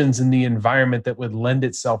conditions and the environment that would lend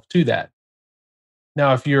itself to that.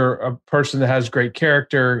 Now, if you're a person that has great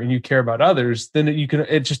character and you care about others, then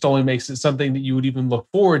it just only makes it something that you would even look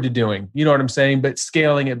forward to doing. You know what I'm saying? But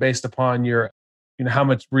scaling it based upon how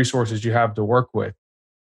much resources you have to work with.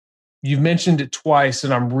 You've mentioned it twice,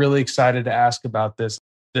 and I'm really excited to ask about this.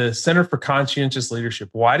 The Center for Conscientious Leadership.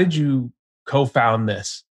 Why did you co-found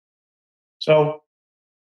this? So,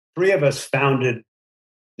 three of us founded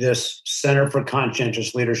this Center for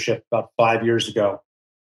Conscientious Leadership about 5 years ago.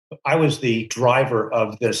 I was the driver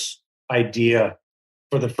of this idea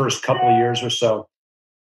for the first couple of years or so.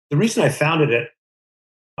 The reason I founded it,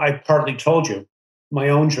 I partly told you, my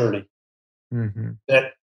own journey, Hmm.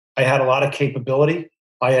 that I had a lot of capability,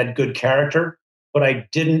 I had good character, but I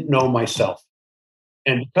didn't know myself.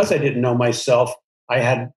 And because I didn't know myself, I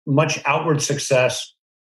had much outward success,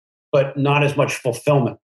 but not as much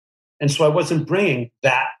fulfillment. And so I wasn't bringing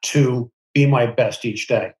that to be my best each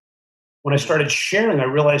day. When I started sharing, I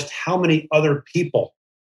realized how many other people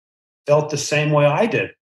felt the same way I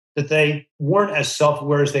did, that they weren't as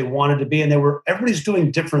self-aware as they wanted to be. And everybody's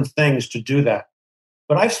doing different things to do that.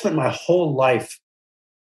 But I've spent my whole life,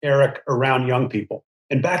 Eric, around young people.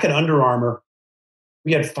 And back at Under Armour,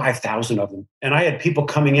 We had 5,000 of them. And I had people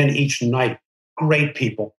coming in each night, great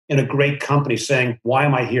people in a great company saying, why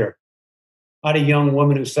am I here? I had a young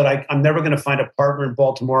woman who said, I'm never going to find a partner in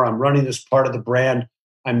Baltimore. I'm running this part of the brand.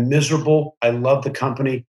 I'm miserable. I love the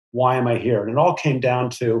company. Why am I here? And it all came down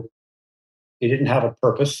to they didn't have a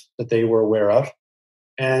purpose that they were aware of.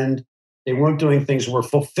 And they weren't doing things that were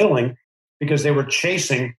fulfilling because they were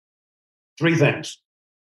chasing three things.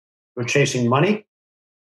 They were chasing money,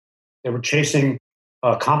 they were chasing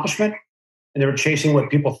accomplishment, and they were chasing what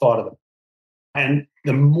people thought of them. And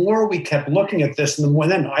the more we kept looking at this, and the more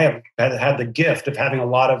then I have had the gift of having a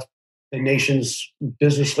lot of the nation's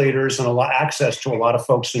business leaders and a lot access to a lot of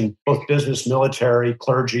folks in both business, military,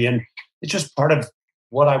 clergy, and it's just part of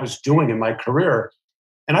what I was doing in my career.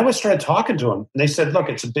 And I was started talking to them, and they said, "Look,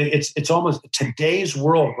 it's almost today's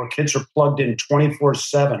world where kids are plugged in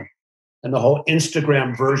 24/7, and the whole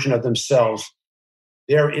Instagram version of themselves,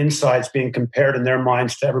 their insides being compared in their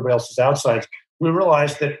minds to everybody else's outsides." We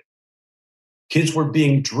realized that kids were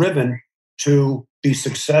being driven to be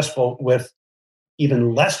successful with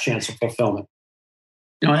even less chance of fulfillment.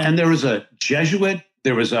 And there was a Jesuit,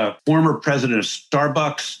 there was a former president of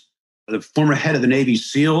Starbucks, the former head of the Navy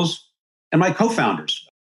SEALs, and my co-founders,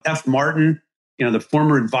 F. Martin, the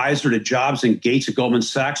former advisor to Jobs and Gates at Goldman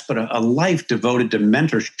Sachs, but a life devoted to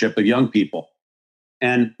mentorship of young people.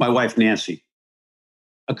 And my wife, Nancy.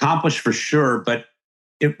 Accomplished for sure, but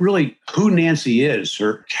it really, who Nancy is,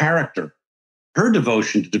 her character, her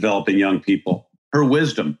devotion to developing young people, her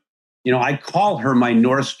wisdom. I call her my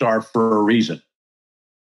North Star for a reason.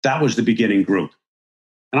 That was the beginning group.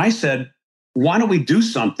 And I said, why don't we do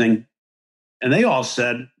something? And they all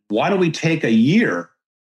said, why don't we take a year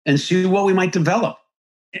and see what we might develop?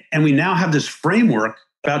 And we now have this framework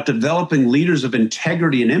about developing leaders of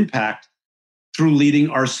integrity and impact through leading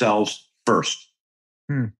ourselves first.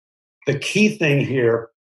 The key thing here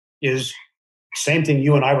is same thing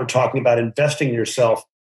you and I were talking about, investing in yourself.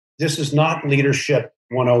 This is not leadership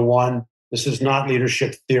 101. This is not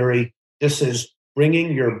leadership theory. This is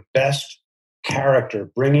bringing your best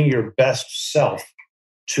character, bringing your best self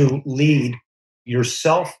to lead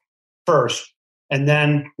yourself first, and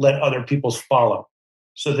then let other people's follow,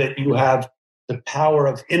 so that you have the power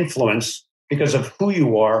of influence because of who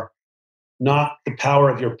you are, not the power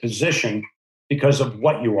of your position because of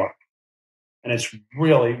what you are. And it's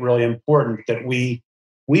really, really important that we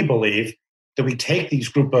believe that we take these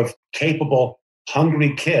group of capable,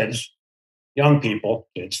 hungry kids, young people,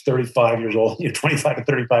 kids 35 years old, 25 to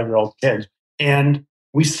 35-year-old kids, and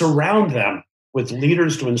we surround them with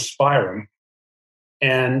leaders to inspire them.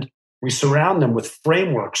 And we surround them with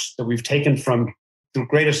frameworks that we've taken from the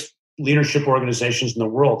greatest leadership organizations in the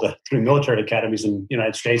world, the three military academies in the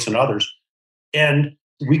United States and others. And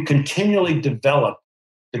we continually develop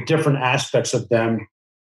the different aspects of them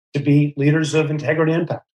to be leaders of integrity and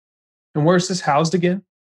impact. And where's this housed again?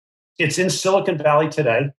 It's in Silicon Valley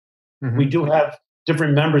today. Mm-hmm. We do have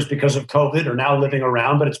different members because of COVID are now living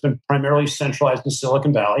around, but it's been primarily centralized in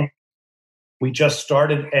Silicon Valley. We just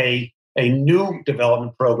started a new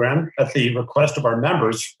development program at the request of our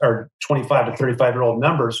members, our 25 to 35-year-old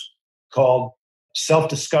members, called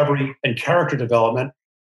Self-Discovery and Character Development.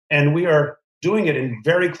 And we are doing it in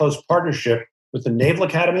very close partnership with the Naval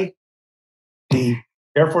Academy, the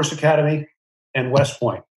Air Force Academy, and West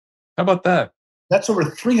Point. How about that? That's over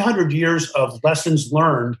 300 years of lessons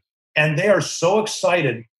learned, and they are so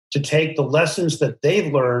excited to take the lessons that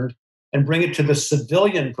they've learned and bring it to the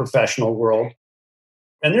civilian professional world.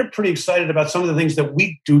 And they're pretty excited about some of the things that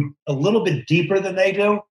we do a little bit deeper than they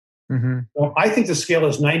do. Mm-hmm. Well, I think the scale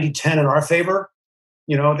is 90-10 in our favor.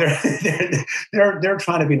 They're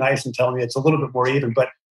trying to be nice and telling me it's a little bit more even, but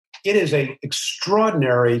it is an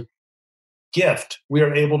extraordinary gift we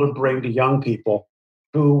are able to bring to young people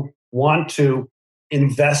who want to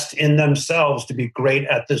invest in themselves to be great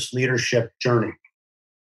at this leadership journey.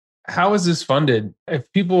 How is this funded?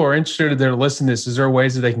 If people are interested, they're listening to this, is there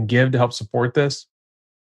ways that they can give to help support this?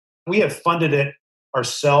 We have funded it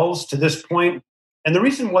ourselves to this point. And the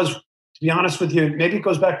reason was, to be honest with you, maybe it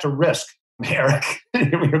goes back to risk, Eric.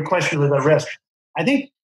 Your question was about risk. I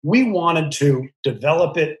think we wanted to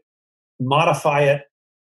develop it, modify it,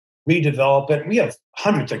 redevelop it. We have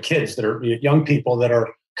hundreds of kids that are young people that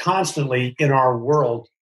are constantly in our world,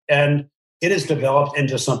 and it has developed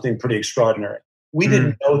into something pretty extraordinary. We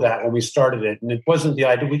didn't know that when we started it, and it wasn't the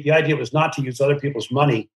idea. The idea was not to use other people's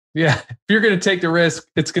money. Yeah, if you're going to take the risk,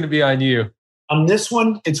 it's going to be on you. On this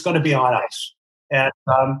one, it's going to be on us. And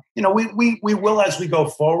we will, as we go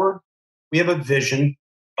forward, we have a vision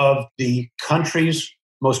of the country's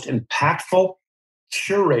most impactful,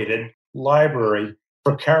 curated library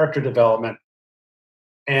for character development.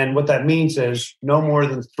 And what that means is no more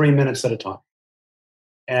than 3 minutes at a time.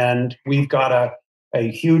 And we've got a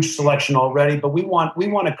huge selection already, but we want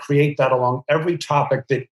to create that along every topic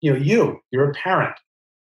that you're a parent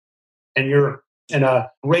and you're in a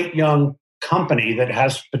great young company that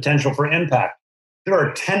has potential for impact. There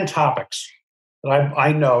are 10 topics that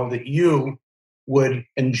I know that you would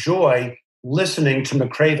enjoy listening to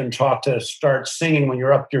McCraven talk to start singing when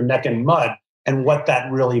you're up your neck in mud and what that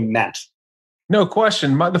really meant. No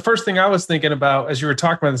question. The first thing I was thinking about as you were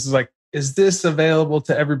talking about this is like, is this available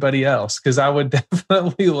to everybody else? Because I would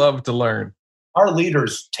definitely love to learn. Our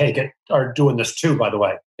leaders are doing this too, by the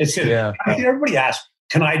way. Everybody asks,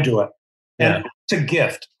 can I do it? And it's a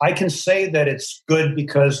gift. I can say that it's good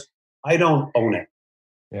because I don't own it.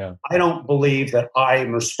 Yeah. I don't believe that I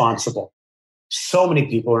am responsible. So many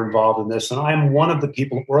people are involved in this, and I'm one of the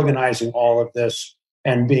people organizing all of this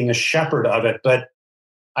and being a shepherd of it. But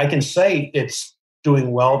I can say it's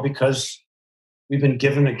doing well because we've been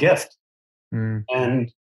given a gift.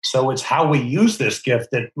 And so it's how we use this gift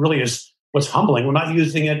that really is what's humbling. We're not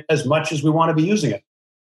using it as much as we want to be using it.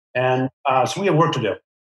 And so we have work to do.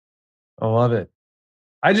 I love it.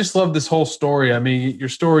 I just love this whole story. I mean, your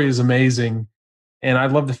story is amazing. And I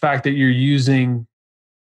love the fact that you're using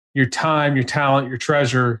your time, your talent, your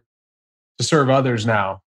treasure to serve others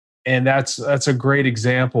now. And that's a great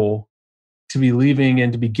example to be leaving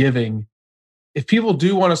and to be giving. If people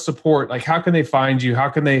do want to support, like, how can they find you? How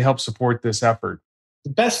can they help support this effort? The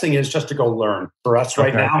best thing is just to go learn for us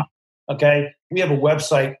right now. Okay. We have a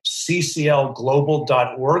website,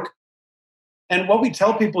 cclglobal.org. And what we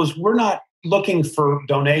tell people is we're not looking for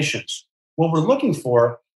donations. What we're looking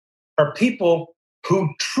for are people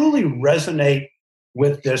who truly resonate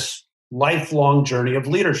with this lifelong journey of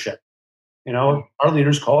leadership. Our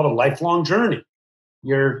leaders call it a lifelong journey.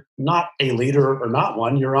 You're not a leader or not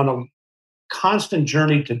one. You're on a constant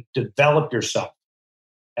journey to develop yourself.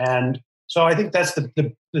 And so I think that's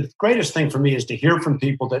the greatest thing for me is to hear from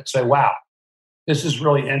people that say, wow, this is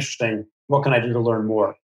really interesting. What can I do to learn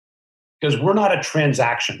more? Because we're not a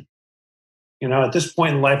transaction. At this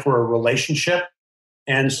point in life, we're a relationship.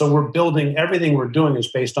 And so we're building, everything we're doing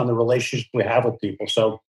is based on the relationship we have with people.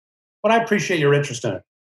 So, but I appreciate your interest in it.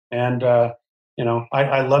 And,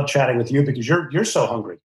 I love chatting with you because you're so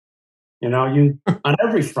hungry. You on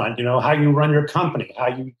every front, how you run your company, how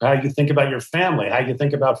you think about your family, how you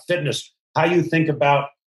think about fitness, how you think about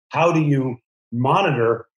how do you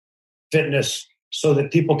monitor fitness so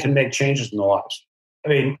that people can make changes in their lives. I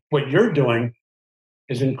mean, what you're doing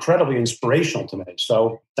is incredibly inspirational to me.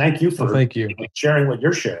 So thank you for sharing what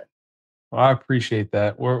you're sharing. Well, I appreciate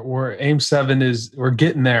that. We're AIM 7 we're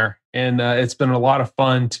getting there. And it's been a lot of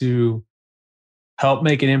fun to help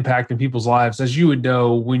make an impact in people's lives. As you would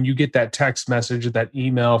know, when you get that text message or that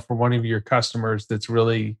email from one of your customers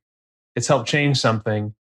it's helped change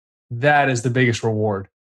something, that is the biggest reward.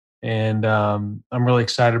 And I'm really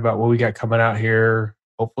excited about what we got coming out here,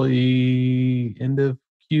 hopefully end of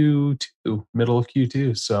Q2, middle of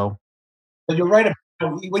Q2. So, but you're right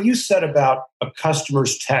about what you said about a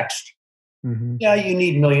customer's text. Mm-hmm. Yeah, you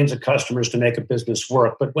need millions of customers to make a business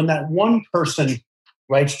work. But when that one person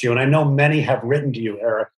writes to you, and I know many have written to you,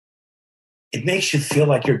 Eric, it makes you feel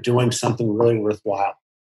like you're doing something really worthwhile.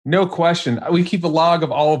 No question. We keep a log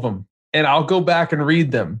of all of them, and I'll go back and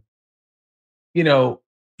read them.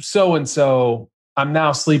 So-and-so, I'm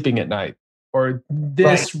now sleeping at night. Or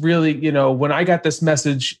this really, when I got this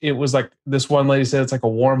message, it was like this one lady said, it's like a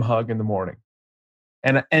warm hug in the morning.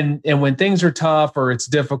 And when things are tough or it's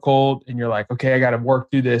difficult and you're like, okay, I got to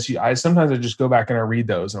work through this. Sometimes I just go back and I read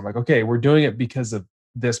those. And I'm like, okay, we're doing it because of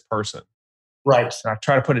this person. Right. And I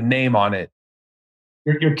try to put a name on it.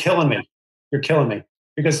 You're killing me. You're killing me.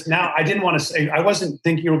 Because now I didn't want to say, I wasn't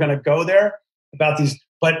thinking you were going to go there about these,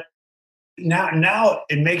 but now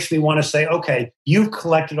it makes me want to say, okay, you've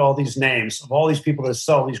collected all these names of all these people that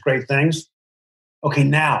sell these great things. Okay,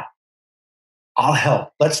 now I'll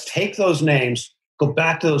help. Let's take those names, go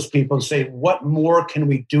back to those people and say, what more can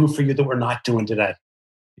we do for you that we're not doing today?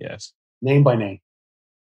 Yes. Name by name.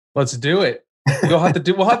 Let's do it. We'll have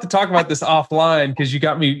to talk about this offline because you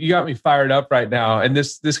got me fired up right now. And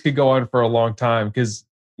this could go on for a long time because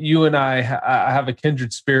you and I have a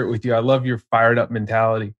kindred spirit with you. I love your fired up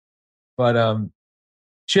mentality. But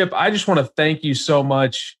Chip, I just want to thank you so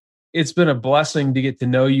much. It's been a blessing to get to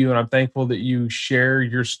know you, and I'm thankful that you share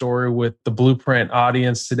your story with the Blueprint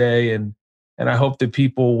audience today. And I hope that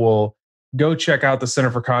people will go check out the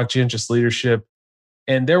Center for Conscientious Leadership.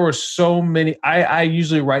 And there were so many. I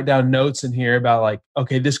usually write down notes in here about like,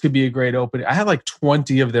 okay, this could be a great opening. I have like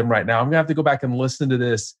 20 of them right now. I'm gonna have to go back and listen to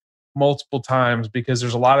this multiple times because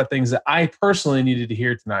there's a lot of things that I personally needed to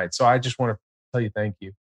hear tonight. So I just want to tell you thank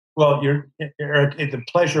you. Well, Eric, the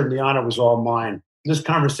pleasure and the honor was all mine. This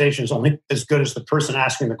conversation is only as good as the person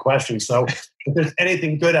asking the question. So if there's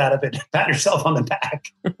anything good out of it, pat yourself on the back.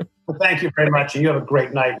 Well, thank you very much. And you have a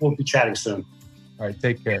great night. We'll be chatting soon. All right.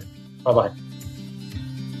 Take care. Bye-bye.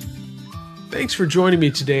 Thanks for joining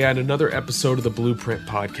me today on another episode of the Blueprint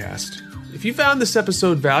Podcast. If you found this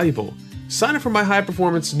episode valuable, sign up for my high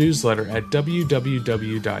performance newsletter at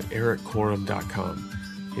www.ericquorum.com.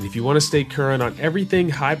 And if you want to stay current on everything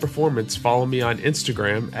high performance, follow me on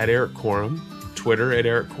Instagram at Eric Quorum, Twitter at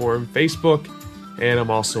Eric Quorum, Facebook, and I'm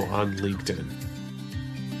also on LinkedIn.